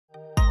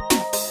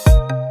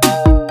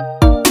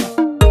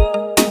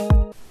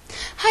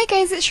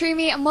guys, it's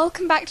Shroomy and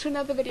welcome back to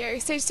another video.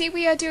 So today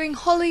we are doing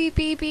Holly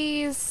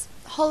BB's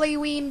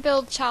Hollieween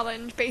build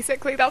challenge,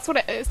 basically, that's what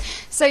it is.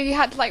 So you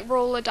had to like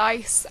roll a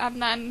dice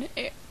and then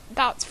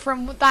that's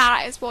from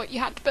that is what you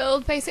had to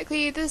build,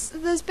 basically.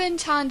 There's been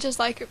challenges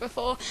like it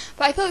before,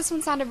 but I thought this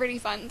one sounded really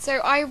fun. So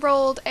I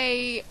rolled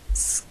a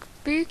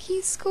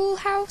spooky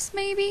schoolhouse,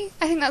 maybe?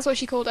 I think that's what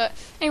she called it.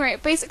 Anyway,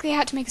 basically I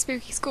had to make a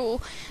spooky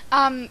school.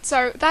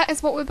 So that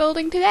is what we're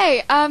building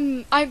today.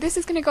 This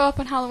is going to go up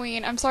on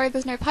Halloween. I'm sorry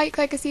there's no Pike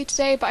Legacy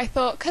today, but I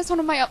thought, because one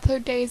of my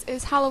upload days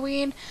is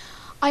Halloween,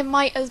 I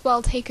might as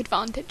well take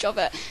advantage of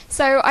it.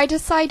 So I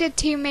decided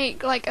to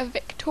make like a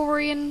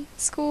Victorian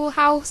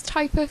schoolhouse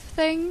type of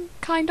thing,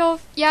 kind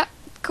of. Yeah,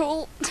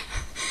 cool.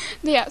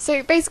 Yeah,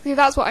 so basically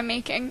that's what I'm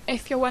making,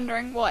 if you're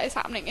wondering what is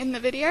happening in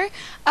the video.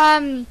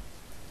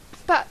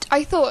 But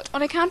I thought,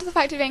 on account of the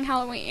fact of being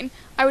Halloween,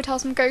 I would tell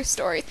some ghost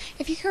stories.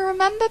 If you can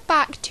remember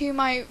back to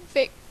my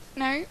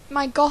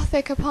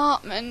Gothic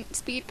apartment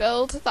speed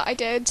build that I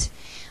did,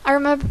 I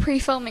remember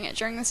pre-filming it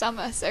during the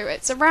summer, so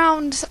it's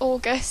around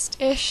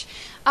August-ish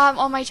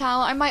on my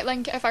channel. I might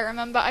link it if I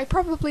remember, I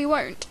probably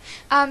won't.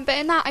 But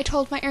in that I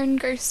told my own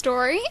ghost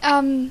story,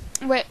 and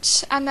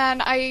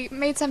then I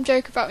made some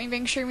joke about me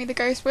being Shroomy the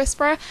Ghost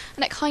Whisperer,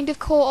 and it kind of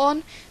caught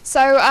on,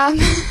 so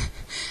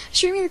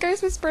Shroomy the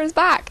Ghost Whisperer is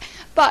back.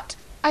 But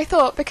I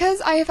thought,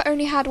 because I have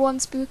only had one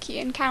spooky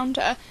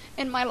encounter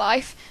in my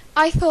life,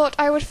 I thought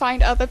I would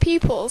find other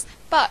people's.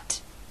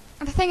 But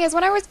the thing is,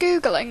 when I was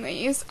googling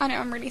these, I know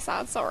I'm really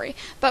sad, sorry,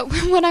 but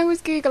when I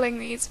was googling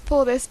these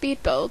for this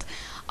speed build,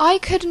 I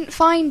couldn't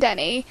find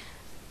any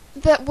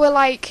that were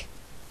like,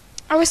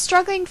 I was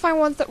struggling to find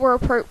ones that were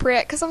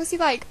appropriate, because obviously,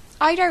 like,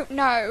 I don't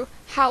know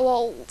how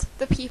old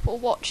the people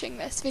watching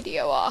this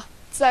video are.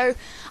 So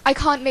I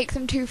can't make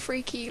them too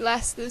freaky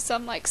lest there's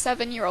some like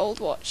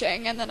 7-year-old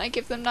watching and then I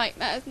give them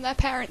nightmares and their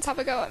parents have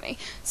a go at me.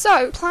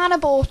 So, plan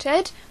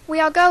aborted, we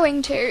are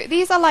going to,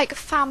 these are like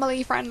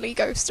family friendly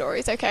ghost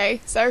stories,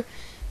 okay? So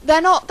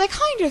they're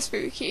kind of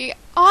spooky.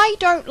 I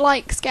don't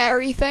like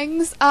scary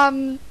things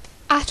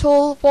at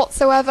all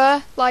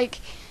whatsoever.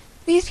 Like,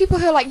 these people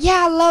who are like,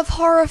 yeah, I love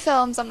horror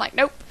films, I'm like,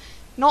 nope,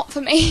 not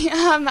for me.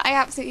 I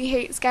absolutely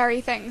hate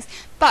scary things.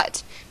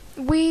 But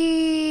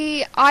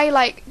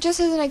just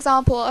as an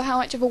example of how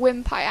much of a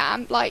wimp I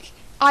am, like,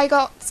 I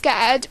got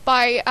scared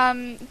by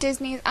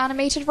Disney's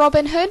animated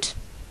Robin Hood.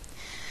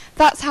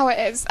 That's how it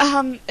is.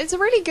 It's a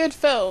really good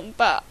film,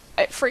 but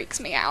it freaks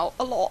me out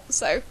a lot,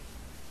 so,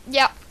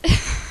 yeah.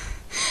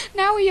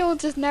 Now we all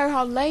just know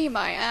how lame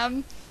I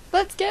am.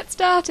 Let's get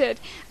started.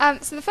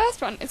 So the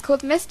first one is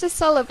called Mr.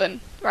 Sullivan,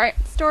 right?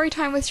 Story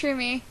time with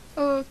Shroomy.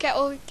 Oh,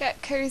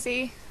 get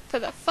cozy for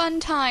the fun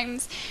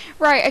times.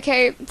 Right,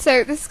 okay,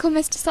 so this is called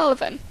Mr.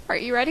 Sullivan.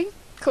 Right, you ready?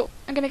 Cool,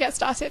 I'm gonna get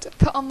started.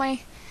 Put on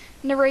my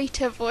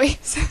narrator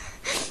voice.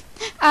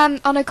 On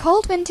a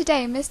cold winter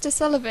day, Mr.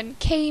 Sullivan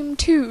came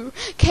to...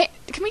 Can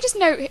we just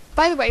note,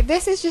 by the way,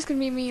 this is just gonna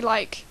be me,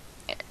 like,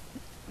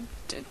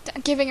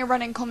 giving a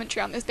running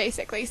commentary on this,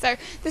 basically, so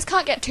this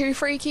can't get too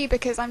freaky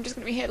because I'm just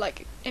gonna be here,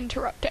 like,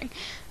 interrupting.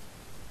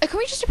 Can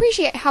we just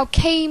appreciate how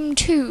came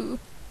to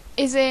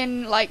is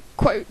in, like,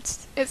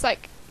 quotes? It's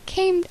like,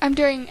 I'm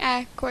doing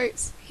air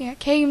quotes here,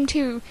 came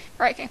to,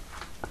 right, okay.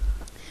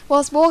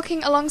 Whilst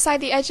walking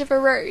alongside the edge of a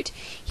road,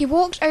 he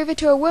walked over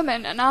to a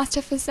woman and asked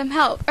her for some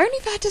help, only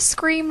for her to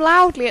scream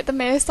loudly at the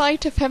mere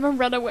sight of him and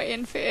run away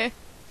in fear.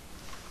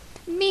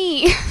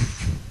 Me.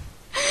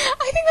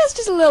 I think that's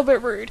just a little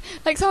bit rude.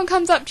 Like, someone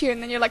comes up to you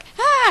and then you're like,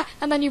 ah,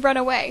 and then you run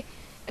away.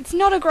 It's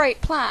not a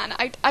great plan.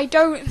 I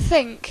don't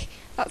think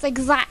that's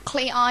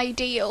exactly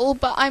ideal,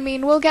 but I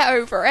mean, we'll get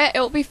over it,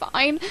 it'll be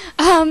fine.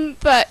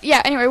 But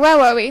yeah, anyway, where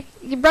were we?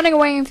 Running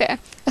away in fear.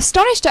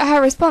 Astonished at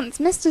her response,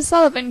 Mr.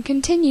 Sullivan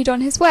continued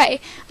on his way,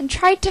 and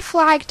tried to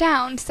flag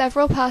down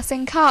several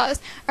passing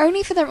cars,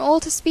 only for them all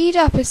to speed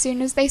up as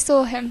soon as they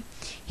saw him.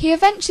 He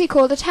eventually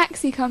called a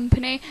taxi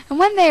company, and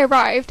when they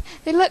arrived,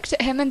 they looked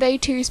at him and they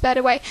too sped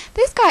away.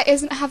 This guy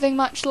isn't having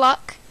much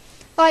luck.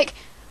 Like,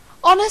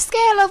 on a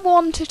scale of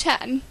 1 to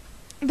 10,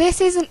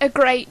 this isn't a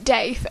great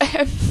day for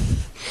him.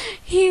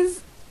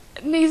 He's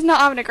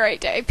not having a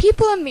great day.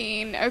 People are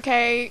mean,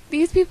 okay?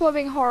 These people are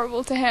being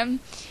horrible to him.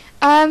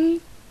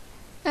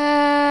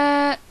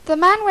 The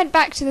man went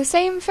back to the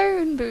same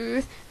phone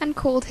booth and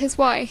called his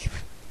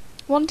wife,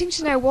 wanting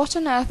to know what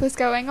on earth was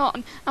going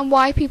on and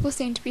why people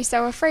seemed to be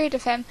so afraid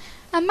of him.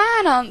 A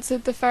man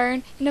answered the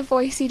phone in a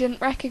voice he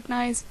didn't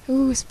recognise.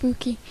 Ooh,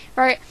 spooky.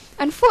 Right.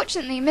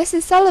 Unfortunately,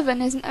 Mrs.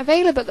 Sullivan isn't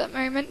available at the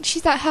moment.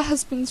 She's at her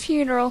husband's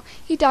funeral.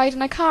 He died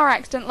in a car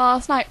accident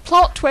last night.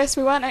 Plot twist,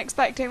 we weren't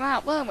expecting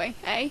that, were we?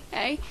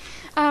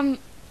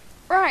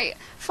 Right.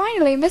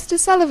 Finally, Mr.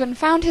 Sullivan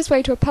found his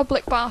way to a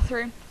public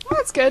bathroom. Oh,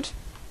 that's good.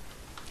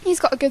 He's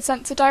got a good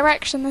sense of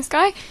direction, this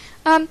guy.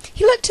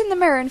 He looked in the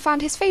mirror and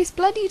found his face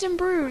bloodied and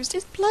bruised.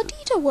 Is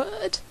bloodied a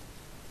word?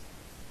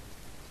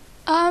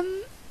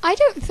 I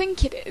don't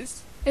think it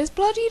is. Is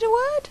bloodied a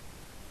word?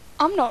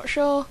 I'm not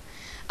sure.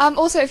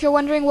 Also, if you're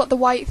wondering what the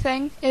white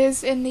thing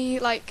is in the,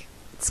 like,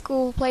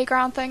 school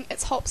playground thing,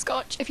 it's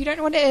hopscotch. If you don't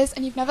know what it is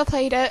and you've never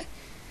played it,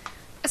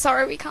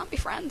 Sorry, we can't be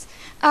friends.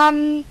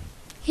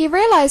 He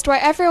realised why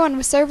everyone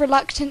was so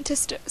reluctant to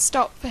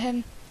stop for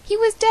him. He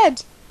was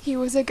dead. He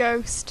was a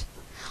ghost.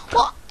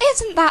 Well,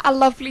 isn't that a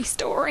lovely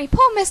story?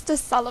 Poor Mr.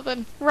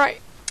 Sullivan.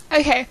 Right.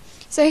 Okay,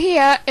 so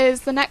here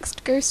is the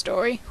next ghost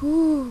story.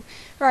 Ooh.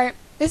 Right,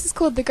 this is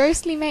called The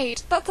Ghostly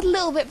Maid. That's a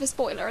little bit of a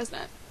spoiler, isn't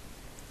it?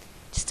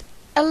 Just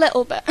a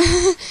little bit.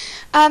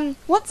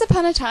 Once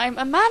upon a time,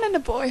 a man and a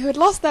boy who had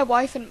lost their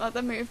wife and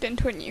mother moved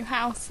into a new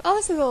house. Oh,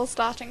 this is all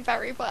starting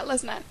very well,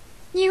 isn't it?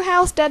 New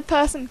house, dead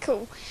person,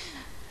 cool.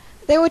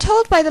 They were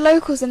told by the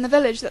locals in the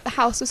village that the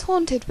house was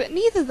haunted, but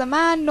neither the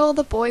man nor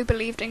the boy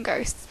believed in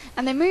ghosts,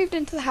 and they moved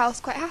into the house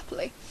quite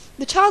happily.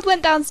 The child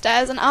went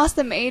downstairs and asked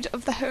the maid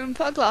of the home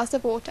for a glass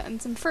of water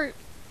and some fruit.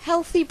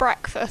 Healthy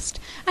breakfast,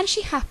 and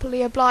she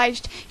happily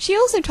obliged. She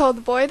also told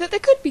the boy that there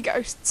could be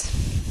ghosts.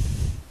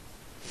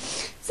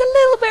 It's a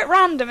little bit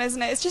random,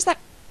 isn't it? It's just like,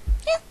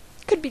 yeah,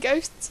 could be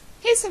ghosts.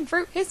 Here's some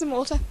fruit, here's some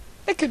water.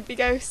 There could be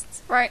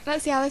ghosts. Right,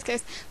 let's see how this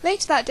goes.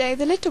 Later that day,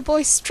 the little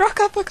boy struck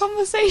up a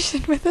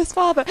conversation with his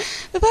father.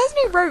 The person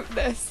who wrote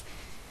this,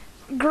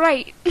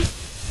 great.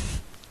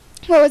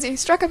 What was he?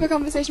 Struck up a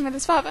conversation with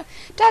his father.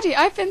 Daddy,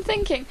 I've been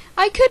thinking,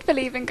 I could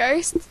believe in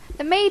ghosts.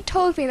 The maid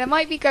told me there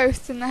might be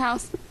ghosts in the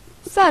house.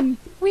 Son,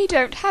 we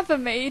don't have a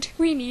maid.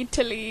 We need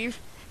to leave.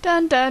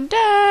 Dun dun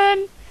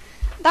dun.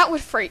 That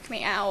would freak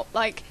me out,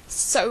 like,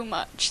 so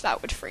much.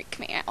 That would freak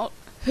me out.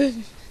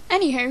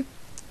 Anywho,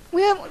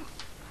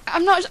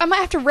 I might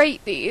have to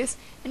rate these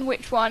in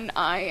which one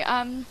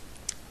I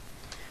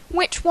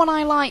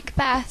like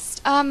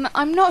best.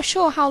 I'm not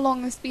sure how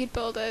long the speed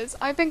build is.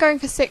 I've been going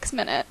for 6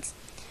 minutes,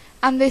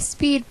 and this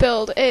speed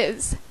build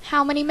is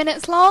how many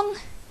minutes long?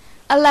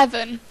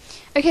 11.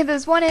 Okay,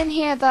 there's one in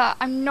here that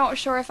I'm not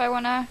sure if I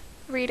want to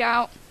read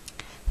out.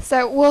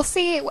 So we'll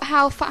see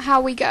how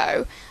we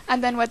go,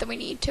 and then whether we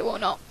need to or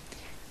not.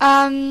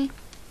 Right,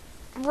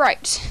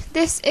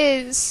 this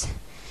is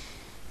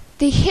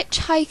The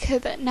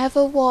Hitchhiker That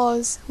Never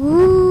Was.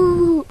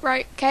 Woo!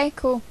 Right, okay,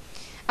 cool.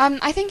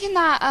 I think in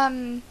that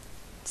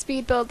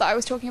speed build that I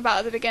was talking about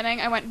at the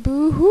beginning, I went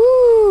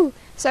boo-hoo!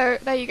 So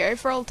there you go,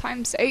 for old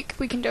time's sake,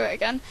 we can do it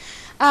again.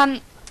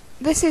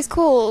 This is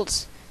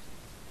called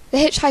The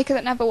Hitchhiker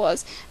That Never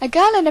Was. A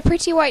girl in a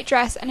pretty white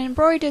dress and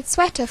embroidered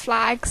sweater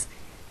flags.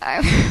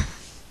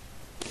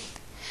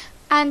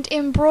 And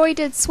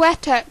embroidered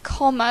sweater,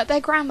 comma,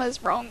 their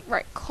grammar's wrong,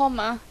 right,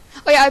 comma.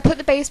 Oh yeah, I put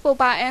the baseball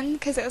bat in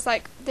because it was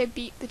like they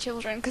beat the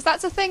children, because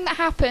that's a thing that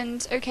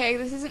happened. Okay,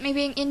 this isn't me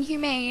being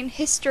inhumane.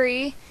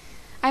 History.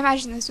 I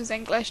imagine this was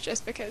English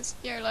just because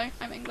YOLO,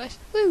 I'm English.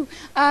 Woo.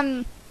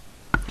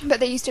 But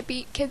they used to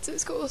beat kids at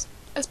schools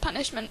as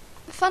punishment.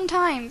 Fun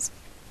times.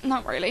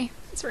 Not really.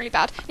 It's really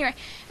bad. Anyway,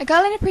 a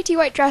girl in a pretty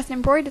white dress and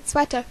embroidered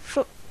sweater,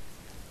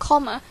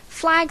 comma,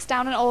 flags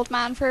down an old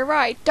man for a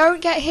ride.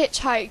 Don't get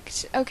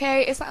hitchhiked,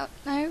 okay? Is that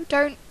no?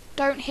 Don't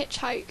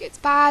hitchhike. It's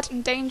bad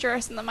and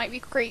dangerous, and there might be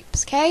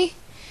creeps, okay?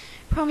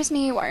 Promise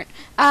me you won't.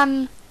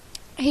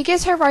 He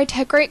gives her a ride to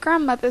her great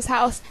grandmother's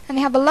house, and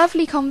they have a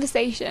lovely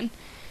conversation,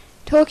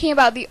 talking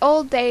about the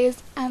old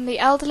days, and the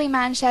elderly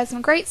man shares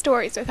some great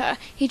stories with her.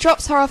 He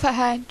drops her off at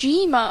her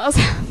G-Mars.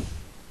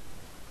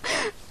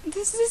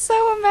 This is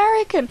so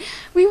American.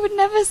 We would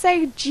never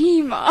say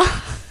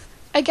G-Ma.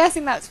 I'm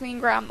guessing that's mean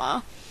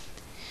grandma.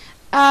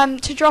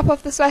 To drop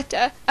off the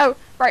sweater. Oh,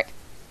 right.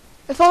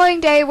 The following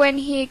day, when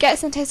he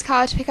gets into his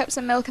car to pick up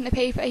some milk and a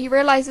paper, he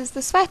realizes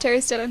the sweater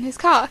is still in his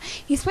car.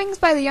 He swings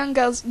by the young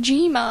girl's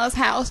G-Ma's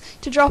house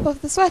to drop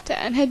off the sweater,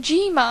 and her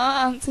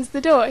G-Ma answers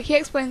the door. He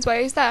explains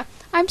why he's there.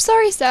 I'm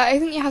sorry, sir, I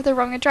think you have the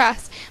wrong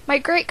address. My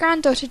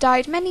great-granddaughter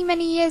died many,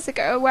 many years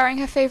ago wearing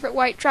her favourite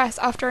white dress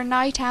after a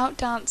night out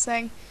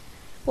dancing.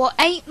 Well,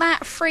 ain't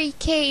that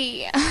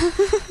freaky?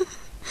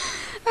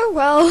 Oh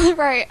well,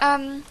 right,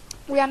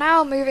 we are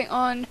now moving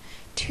on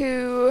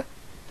to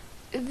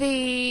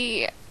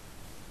the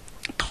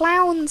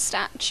clown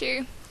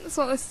statue. That's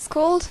what this is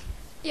called.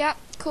 Yep,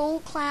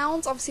 cool,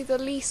 clowns, obviously the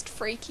least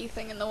freaky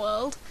thing in the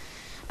world.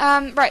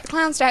 Right, the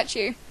clown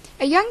statue.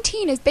 A young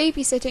teen is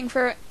babysitting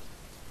for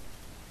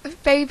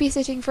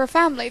a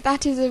family.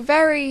 That is a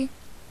very...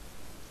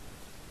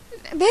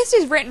 This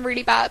is written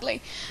really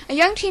badly. A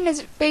young teen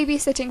is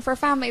babysitting for a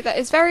family that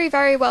is very,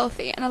 very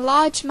wealthy, in a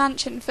large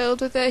mansion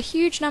filled with a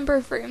huge number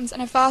of rooms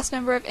and a vast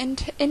number of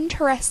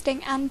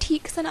interesting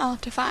antiques and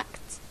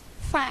artifacts.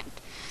 Fact.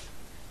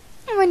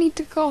 Oh, I need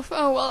to cough.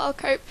 Oh well, I'll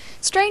cope.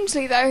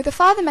 Strangely though, the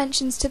father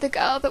mentions to the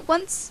girl that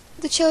once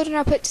the children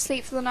are put to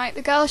sleep for the night,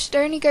 the girl should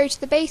only go to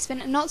the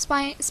basement and not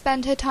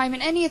spend her time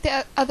in any of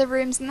the other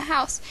rooms in the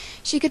house.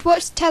 She could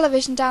watch the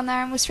television down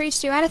there and was free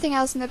to do anything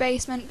else in the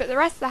basement, but the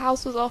rest of the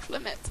house was off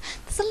limits.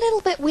 That's a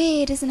little bit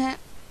weird, isn't it?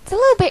 It's a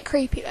little bit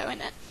creepy though,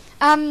 isn't it?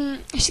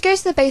 She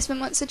goes to the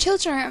basement once the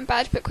children are in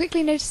bed, but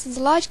quickly notices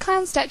a large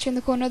clown statue in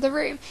the corner of the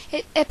room.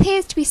 It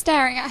appears to be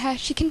staring at her.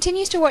 She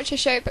continues to watch her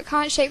show, but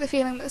can't shake the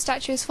feeling that the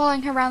statue is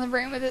following her around the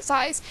room with its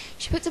eyes.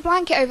 She puts a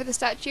blanket over the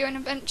statue, and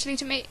eventually,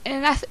 in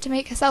an effort to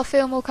make herself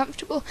feel more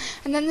comfortable,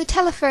 and then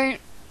telephones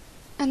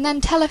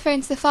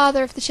the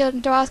father of the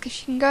children to ask if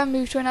she can go and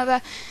move to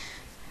another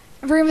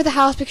room of the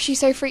house because she's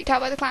so freaked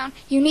out by the clown.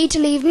 You need to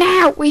leave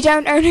now! We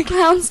don't own a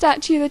clown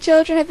statue. The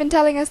children have been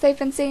telling us they've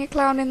been seeing a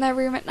clown in their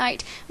room at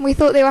night, and we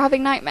thought they were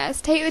having nightmares.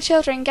 Take the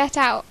children, get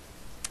out.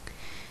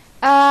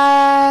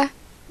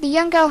 The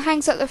young girl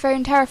hangs up the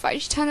phone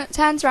terrified. She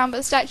turns around, but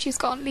the statue's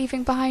gone,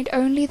 leaving behind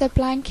only the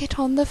blanket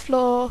on the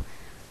floor.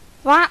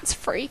 That's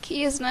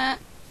freaky, isn't it?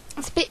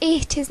 It's a bit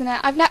it, isn't it?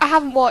 I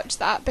haven't watched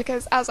that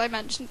because, as I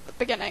mentioned at the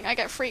beginning, I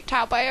get freaked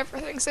out by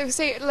everything. So,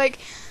 see, like,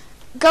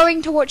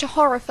 going to watch a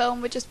horror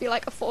film would just be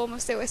like a form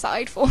of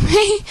suicide for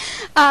me.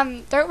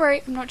 Don't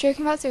worry, I'm not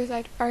joking about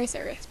suicide. Very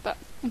serious, but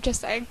I'm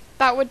just saying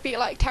that would be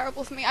like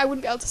terrible for me. I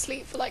wouldn't be able to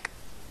sleep for like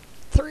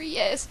 3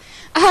 years.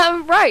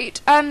 Right.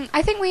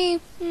 I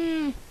think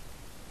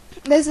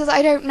this is,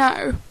 I don't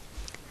know.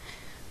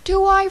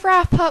 Do I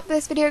wrap up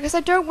this video? Because I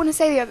don't want to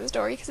say the other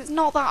story because it's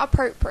not that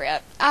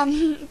appropriate.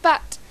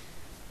 But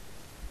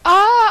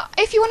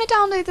if you want to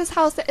download this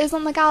house, it is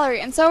on the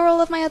gallery, and so are all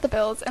of my other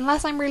builds,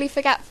 unless I'm really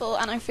forgetful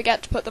and I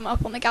forget to put them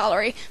up on the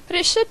gallery. But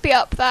it should be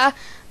up there,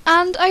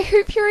 and I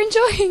hope you're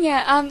enjoying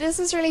it. This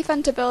is really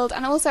fun to build,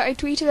 and also I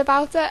tweeted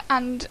about it,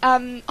 and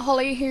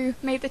Holly, who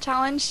made the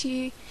challenge,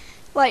 she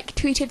like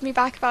tweeted me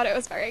back about it. It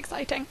was very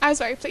exciting. I was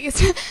very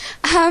pleased.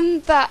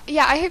 But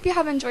yeah, I hope you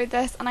have enjoyed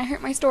this, and I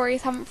hope my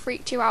stories haven't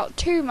freaked you out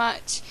too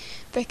much,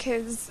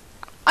 because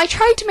I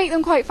tried to make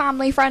them quite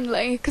family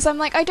friendly, because I'm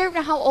like, I don't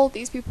know how old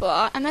these people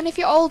are, and then if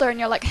you're older and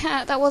you're like,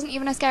 that wasn't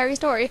even a scary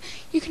story,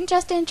 you can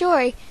just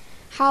enjoy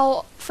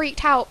how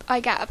freaked out I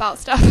get about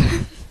stuff.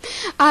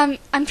 I'm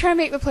trying to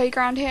make the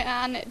playground here,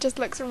 and it just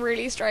looks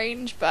really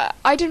strange, but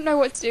I didn't know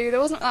what to do.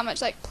 There wasn't that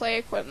much like play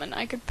equipment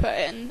I could put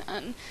in,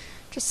 and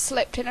just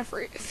slipped in a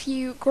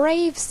few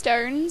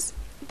gravestones,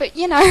 but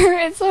you know,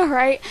 it's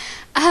alright.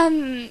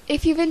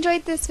 If you've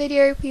enjoyed this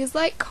video, please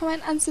like,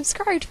 comment and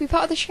subscribe to be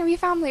part of the Shroomy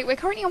family. We're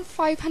currently on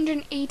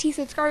 580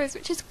 subscribers,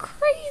 which is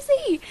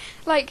crazy,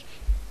 like,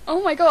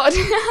 oh my god.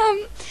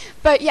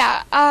 But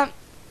yeah,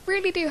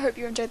 really do hope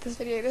you enjoyed this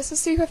video. This was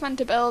super fun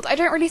to build. I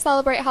don't really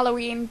celebrate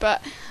Halloween,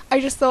 but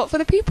I just thought for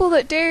the people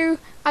that do,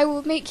 I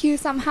will make you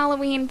some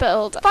Halloween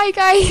build. Bye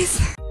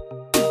guys!